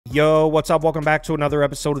Yo, what's up? Welcome back to another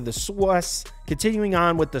episode of the Swiss. Continuing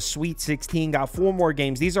on with the Sweet 16, got 4 more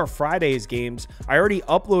games. These are Friday's games. I already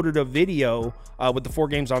uploaded a video with the 4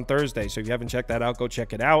 games on Thursday, so if you haven't checked that out, go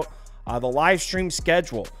check it out. The live stream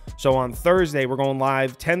schedule. So on Thursday, we're going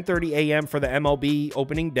live 10:30 a.m. for the MLB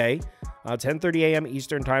opening day. 10:30 a.m.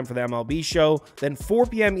 Eastern time for the MLB show. Then 4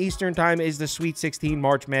 p.m. Eastern time is the Sweet 16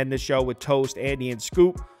 March Madness show with Toast, Andy, and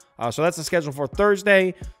Scoop. So that's the schedule for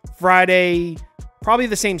Thursday. Friday, probably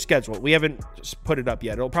the same schedule. We haven't put it up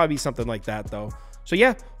yet. It'll probably be something like that, though. So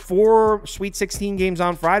yeah, 4 Sweet 16 games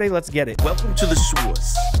on Friday. Let's get it. Welcome to the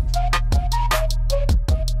Swiss.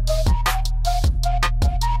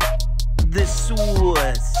 The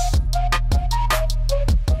Swiss.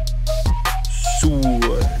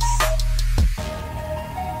 Swiss.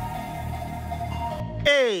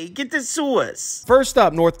 Hey, get the Swiss. First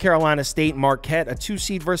up, North Carolina State Marquette, a 2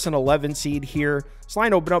 seed versus an 11 seed here. This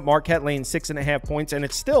line opened up Marquette laying 6.5 points, and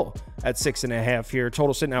it's still at 6.5 here.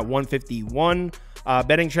 Total sitting at 151.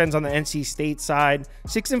 Betting trends on the NC State side: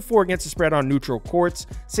 6-4 against the spread on neutral courts,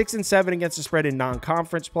 6-7 against the spread in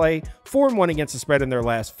non-conference play, 4-1 against the spread in their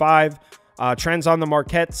last 5. Trends on the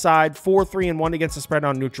Marquette side: 4-3-1 against the spread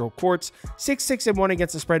on neutral courts, 6-6-1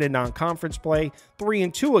 against the spread in non-conference play,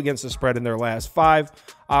 3-2 against the spread in their last 5.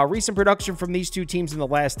 Recent production from these two teams in the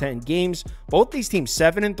last 10 games: both these teams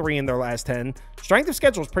 7-3 in their last 10. Strength of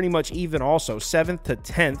schedule is pretty much even, also 7th to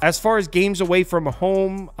 10th. As far as games away from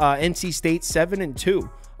home, NC State 7-2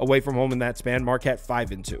 away from home in that span. Marquette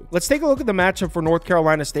 5-2. Let's take a look at the matchup for North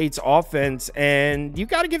Carolina State's offense, and you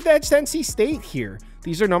got to give the edge to NC State here.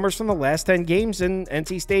 These are numbers from the last 10 games in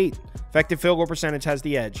NC State. Effective field goal percentage has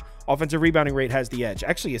the edge. Offensive rebounding rate has the edge.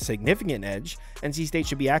 Actually, a significant edge. NC State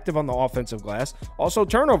should be active on the offensive glass. Also,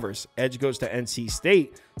 turnovers. Edge goes to NC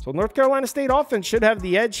State. So North Carolina State offense should have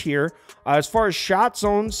the edge here. As far as shot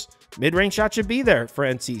zones, mid-range shot should be there for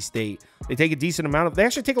NC State. They take a decent amount of, they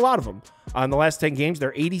actually take a lot of them. In the last 10 games,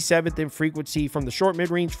 they're 87th in frequency from the short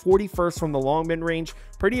mid-range, 41st from the long mid-range.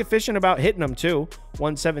 Pretty efficient about hitting them too.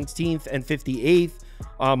 117th and 58th.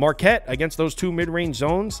 Marquette, against those two mid-range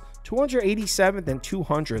zones, 287th and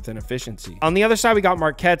 200th in efficiency. On the other side, we got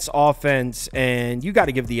Marquette's offense, and you got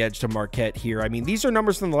to give the edge to Marquette here. I mean, these are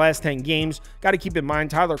numbers from the last 10 games. Got to keep in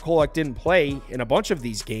mind, Tyler Kolek didn't play in a bunch of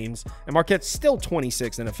these games, and Marquette's still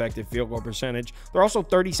 26th in effective field goal percentage. They're also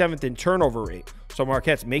 37th in turnover rate. So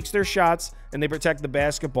Marquette makes their shots, and they protect the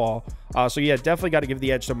basketball. So yeah, definitely got to give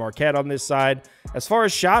the edge to Marquette on this side. As far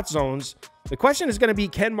as shot zones, the question is going to be,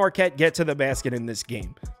 can Marquette get to the basket in this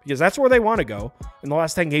game? Because that's where they want to go. In the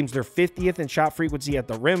last 10 games, they're 50th in shot frequency at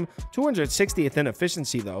the rim, 260th in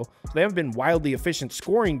efficiency, though. So they haven't been wildly efficient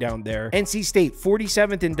scoring down there. NC State,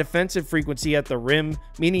 47th in defensive frequency at the rim,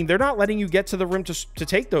 meaning they're not letting you get to the rim to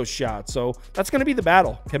take those shots. So that's going to be the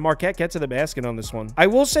battle. Can Marquette get to the basket on this one? I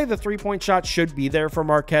will say the three-point shot should be there for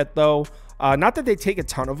Marquette, though. Not that they take a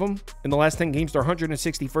ton of them. In the last 10 games, they're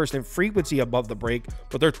 161st in frequency above the break,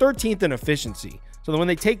 but they're 13th in efficiency. So when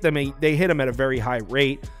they take them, they hit them at a very high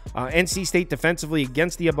rate. NC State defensively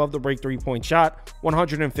against the above the break three-point shot,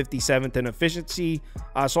 157th in efficiency.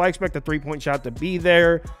 So I expect the three-point shot to be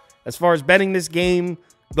there. As far as betting this game,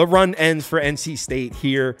 the run ends for NC State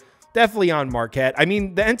here. Definitely on Marquette. I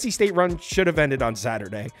mean, the NC State run should have ended on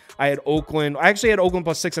Saturday. I actually had Oakland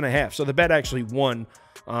plus 6.5, so the bet actually won.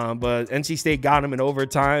 But NC State got him in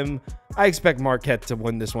overtime. I expect Marquette to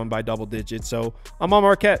win this one by double digits, so I'm on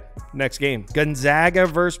Marquette. Next game, Gonzaga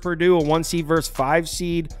versus Purdue, a 1 seed versus 5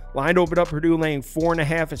 seed. Line opened up, Purdue laying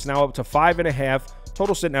 4.5. It's now up to 5.5.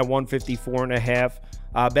 Total sitting at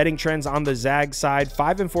 154.5. Betting trends on the Zag side: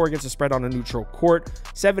 5-4 against the spread on a neutral court,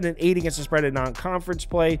 7-8 against the spread in non-conference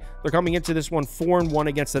play. They're coming into this one 4-1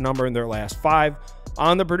 against the number in their last 5.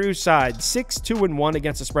 On the Purdue side, 6-2-1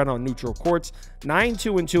 against the spread on neutral courts,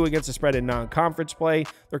 9-2-2 against the spread in non-conference play.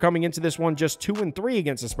 They're coming into this one just 2-3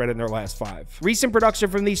 against the spread in their last 5. Recent production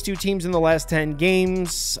from these two teams in the last 10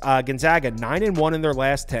 games: Gonzaga 9-1 in their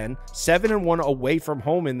last 10, 7-1 away from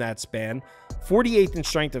home in that span, 48th in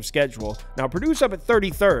strength of schedule. Now Purdue's up at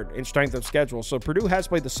 33rd in strength of schedule, so Purdue has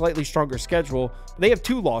played the slightly stronger schedule. They have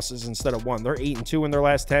 2 losses instead of 1. They're 8-2 in their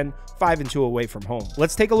last 10, 5-2 away from home.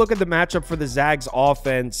 Let's take a look at the matchup for the Zags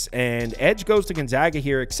offense, and edge goes to Gonzaga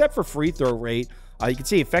here, except for free throw rate. You can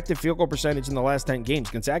see effective field goal percentage in the last 10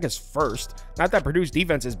 games. Gonzaga's first. Not that Purdue's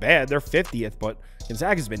defense is bad. They're 50th, but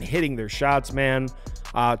Gonzaga's been hitting their shots, man.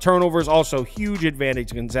 Turnovers also huge advantage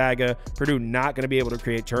to Gonzaga. Purdue not going to be able to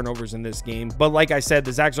create turnovers in this game. But like I said,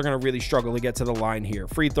 the Zags are going to really struggle to get to the line here.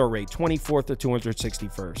 Free throw rate, 24th to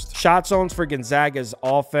 261st. Shot zones for Gonzaga's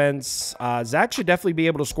offense. Zags should definitely be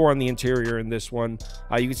able to score on the interior in this one.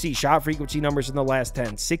 You can see shot frequency numbers in the last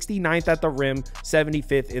 10. 69th at the rim,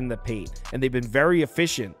 75th in the paint. And they've been very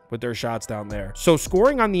efficient with their shots down there. So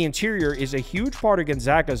scoring on the interior is a huge part of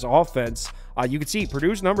Gonzaga's offense. You can see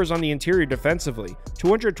Purdue's numbers on the interior defensively.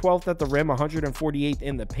 212th at the rim, 148th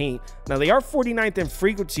in the paint. Now, they are 49th in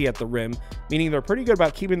frequency at the rim, meaning they're pretty good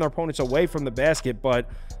about keeping their opponents away from the basket, but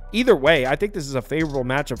either way, I think this is a favorable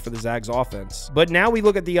matchup for the Zags offense. But now we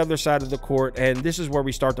look at the other side of the court, and this is where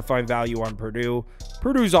we start to find value on Purdue.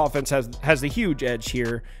 Purdue's offense has the huge edge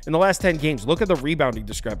here. In the last 10 games, look at the rebounding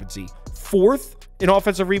discrepancy. 4th in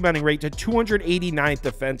offensive rebounding rate to 289th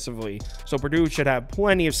defensively. So Purdue should have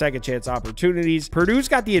plenty of second chance opportunities. Purdue's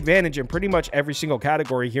got the advantage in pretty much every single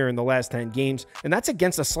category here in the last 10 games, and that's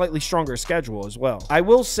against a slightly stronger schedule as well. I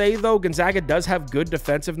will say, though, Gonzaga does have good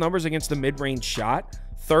defensive numbers against the mid-range shot.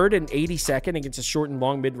 3rd and 82nd against a short and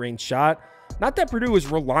long mid-range shot. Not that Purdue is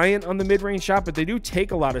reliant on the mid-range shot, but they do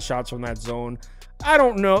take a lot of shots from that zone. I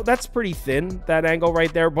don't know. That's pretty thin, that angle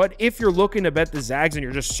right there. But if you're looking to bet the Zags and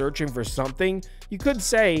you're just searching for something, you could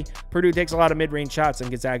say Purdue takes a lot of mid-range shots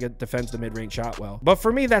and Gonzaga defends the mid-range shot well. But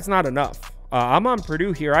for me, that's not enough. I'm on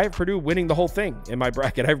Purdue here. I have Purdue winning the whole thing in my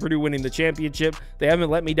bracket. I have Purdue winning the championship. They haven't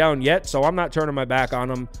let me down yet, so I'm not turning my back on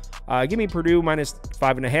them. Give me Purdue minus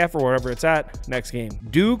 5.5 or whatever it's at. Next game.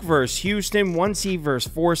 Duke versus Houston. 1 seed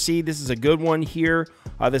versus 4 seed. This is a good one here.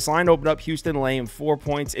 This line opened up Houston laying 4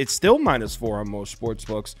 points. It's still -4 on most sports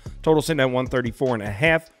books. Total sitting at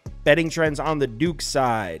 134.5. Betting trends on the Duke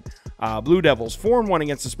side. Blue Devils 4-1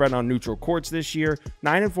 against the spread on neutral courts this year.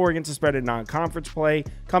 9-4 against the spread in non-conference play.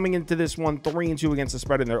 Coming into this one, 3-2 against the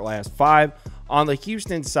spread in their last 5. On the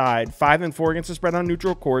Houston side, 5-4 against the spread on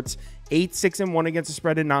neutral courts. 8-6-1 against the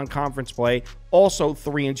spread in non-conference play. Also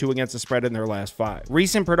 3-2 against the spread in their last 5.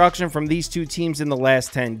 Recent production from these two teams in the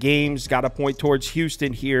last 10 games. Got to point towards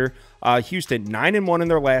Houston here. Houston 9-1 in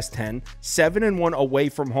their last 10. 7-1 away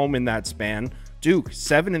from home in that span. Duke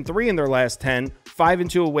 7-3 in their last 10.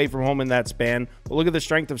 5-2 away from home in that span. But look at the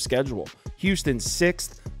strength of schedule. Houston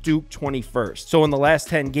 6th, Duke 21st. So in the last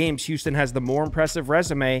 10 games, Houston has the more impressive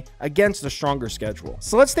resume against a stronger schedule.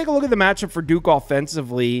 So let's take a look at the matchup for Duke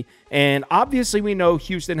offensively. And obviously we know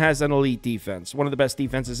Houston has an elite defense, one of the best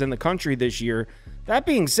defenses in the country this year. That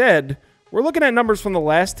being said, we're looking at numbers from the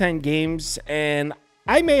last 10 games, and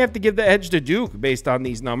I may have to give the edge to Duke based on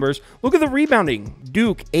these numbers. Look at the rebounding.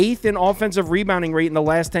 Duke, 8th in offensive rebounding rate in the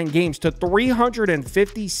last 10 games to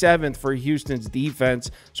 357th for Houston's defense.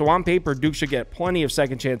 So on paper, Duke should get plenty of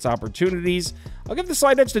second chance opportunities. I'll give the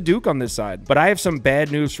slight edge to Duke on this side. But I have some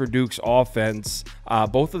bad news for Duke's offense.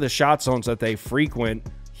 Both of the shot zones that they frequent,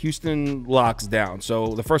 Houston locks down.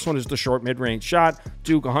 So the first one is the short mid-range shot.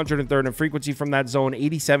 Duke 103rd in frequency from that zone,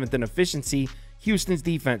 87th in efficiency. Houston's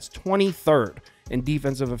defense 23rd in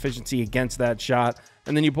defensive efficiency against that shot.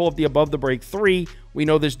 And then you pull up the above the break 3. We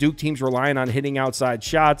know this Duke team's relying on hitting outside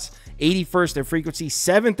shots. 81st in frequency,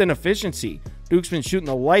 7th in efficiency. Duke's been shooting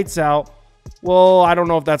the lights out. Well, I don't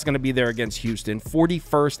know if that's going to be there against Houston.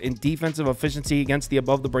 41st in defensive efficiency against the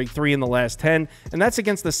above the break 3 in the last 10. And that's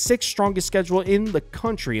against the 6th strongest schedule in the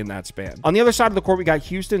country in that span. On the other side of the court, we got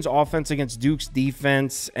Houston's offense against Duke's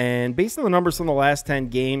defense. And based on the numbers from the last 10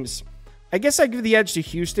 games, I guess I give the edge to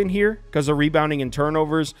Houston here because of rebounding and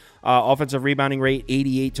turnovers. Offensive rebounding rate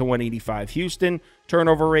 88 to 185 Houston.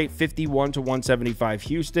 Turnover rate 51 to 175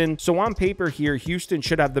 Houston. So on paper here, Houston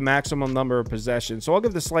should have the maximum number of possessions. So I'll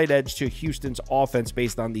give the slight edge to Houston's offense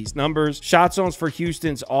based on these numbers. Shot zones for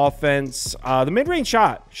Houston's offense. The mid-range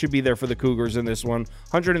shot should be there for the Cougars in this one.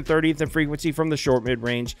 130th in frequency from the short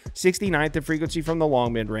mid-range. 69th in frequency from the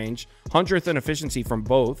long mid-range. 100th in efficiency from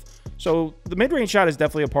both. So the mid-range shot is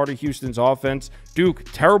definitely a part of Houston's offense. Duke,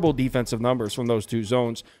 terrible defensive numbers from those two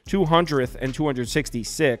zones. 200th and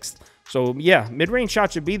 266th. So, yeah, mid-range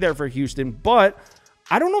shot should be there for Houston, but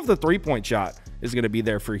I don't know if the three-point shot is going to be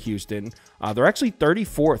there for Houston. They're actually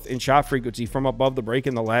 34th in shot frequency from above the break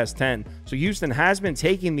in the last 10. So Houston has been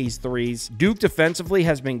taking these threes. Duke defensively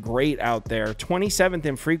has been great out there. 27th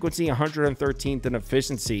in frequency, 113th in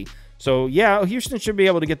efficiency. So, yeah, Houston should be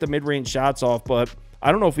able to get the mid-range shots off, but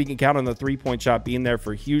I don't know if we can count on the three-point shot being there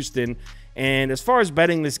for Houston. And as far as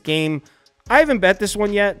betting this game, I haven't bet this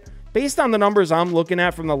one yet. Based on the numbers I'm looking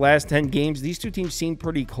at from the last 10 games, these two teams seem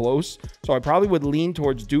pretty close, so I probably would lean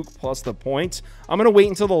towards Duke plus the points. I'm going to wait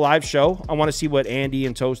until the live show. I want to see what Andy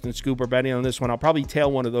and Toast and Scoop are betting on this one. I'll probably tail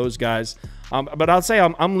one of those guys. But I'll say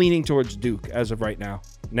I'm leaning towards Duke as of right now.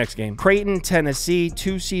 Next game, Creighton, Tennessee,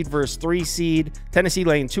 2 seed versus 3 seed. Tennessee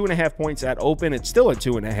laying 2.5 points at open. It's still at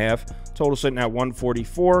 2.5. Total sitting at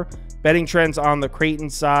 144. Betting trends on the Creighton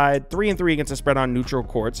side, 3-3 against the spread on neutral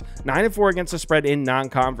courts, 9-4 against the spread in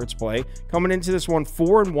non-conference play. Coming into this one,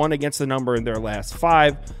 4-1 against the number in their last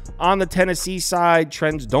 5. On the Tennessee side,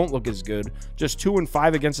 trends don't look as good. Just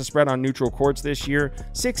 2-5 against the spread on neutral courts this year,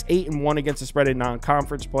 6-8-1 against the spread in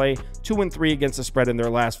non-conference play, 2-3 against the spread in their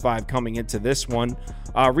last 5 coming into this one.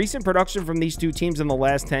 Recent production from these two teams in the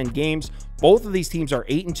last 10 games. Both of these teams are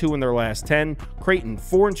 8-2 in their last 10. Creighton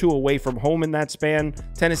 4-2 away from home in that span.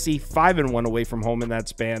 Tennessee 5-1 away from home in that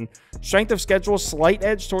span. Strength of schedule, slight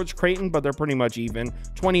edge towards Creighton, but they're pretty much even,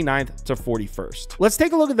 29th to 41st. Let's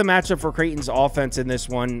take a look at the matchup for Creighton's offense in this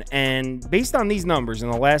one. And based on these numbers in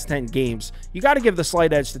the last 10 games, you got to give the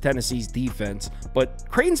slight edge to Tennessee's defense. But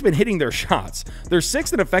Creighton's been hitting their shots. They're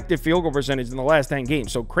 6th in effective field goal percentage in the last 10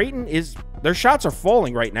 games. So Creighton their shots are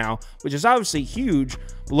falling right now, which is obviously huge.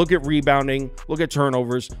 Look at rebounding, look at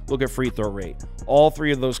turnovers, look at free throw rate. All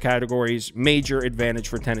 3 of those categories, major advantage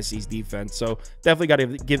for Tennessee's defense. So definitely got to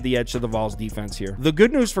give the edge to the Vols defense here. The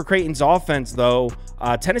good news for Creighton's offense, though,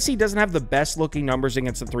 Tennessee doesn't have the best looking numbers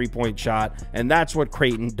against the 3-point shot, and that's what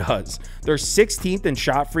Creighton does. They're 16th in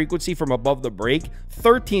shot frequency from above the break,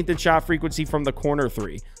 13th in shot frequency from the corner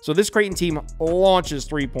 3. So this Creighton team launches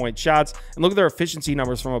 3-point shots, and look at their efficiency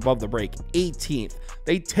numbers from above the break, 18th.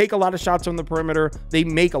 They take a lot of shots on the perimeter. They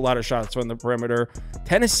make a lot of shots from the perimeter.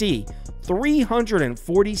 Tennessee,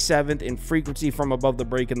 347th in frequency from above the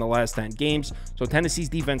break in the last 10 games. So Tennessee's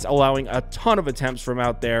defense allowing a ton of attempts from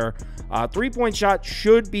out there. 3-point shot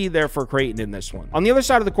should be there for Creighton in this one. On the other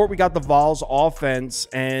side of the court, we got the Vols offense,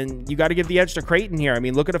 and you got to give the edge to Creighton here. I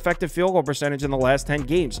mean, look at effective field goal percentage in the last 10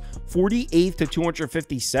 games, 48th to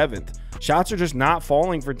 257th. Shots are just not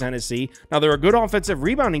falling for Tennessee. Now, they're a good offensive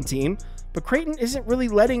rebounding team, but Creighton isn't really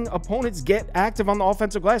letting opponents get active on the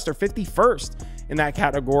offensive glass. They're 51st in that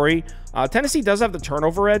category. Tennessee does have the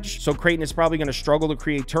turnover edge, so Creighton is probably going to struggle to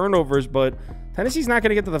create turnovers, but Tennessee's not going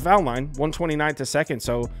to get to the foul line, 129 to second.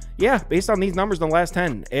 So yeah, based on these numbers in the last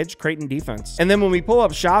 10, edge Creighton defense. And then when we pull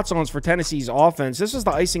up shot zones for Tennessee's offense, this is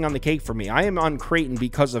the icing on the cake for me. I am on Creighton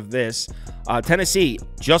because of this. Tennessee,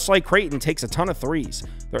 just like Creighton, takes a ton of threes.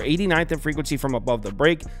 They're 89th in frequency from above the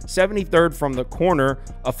break, 73rd from the corner.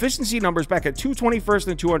 Efficiency numbers back at 221st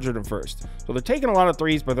and 201st. So they're taking a lot of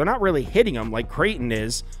threes, but they're not really hitting them like Creighton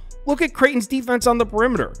is. Look at Creighton's defense on the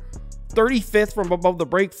perimeter. 35th from above the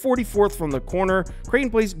break, 44th from the corner.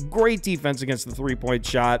 Creighton plays great defense against the 3-point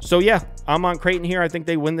shot. So yeah, I'm on Creighton here. I think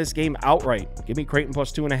they win this game outright. Give me Creighton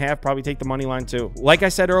plus 2.5. Probably take the money line too. Like I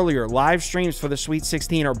said earlier, live streams for the Sweet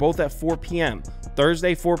 16 are both at 4 p.m.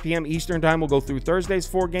 Thursday, 4 p.m. Eastern time. We'll go through Thursday's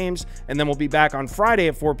 4 games, and then we'll be back on Friday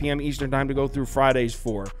at 4 p.m. Eastern time to go through Friday's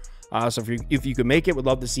 4. So if you could make it, would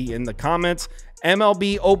love to see you in the comments.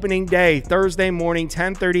 MLB opening day, Thursday morning,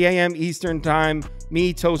 10:30 a.m. Eastern time.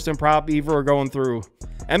 Me, Toast, and Prop Beaver are going through.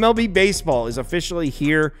 MLB baseball is officially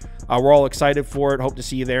here. We're all excited for it. Hope to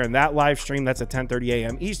see you there in that live stream. That's at 10:30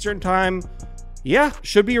 a.m. Eastern time. Yeah,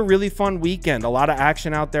 should be a really fun weekend. A lot of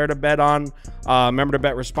action out there to bet on. Remember to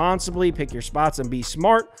bet responsibly, pick your spots, and be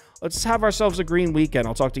smart. Let's have ourselves a green weekend.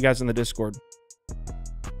 I'll talk to you guys in the Discord.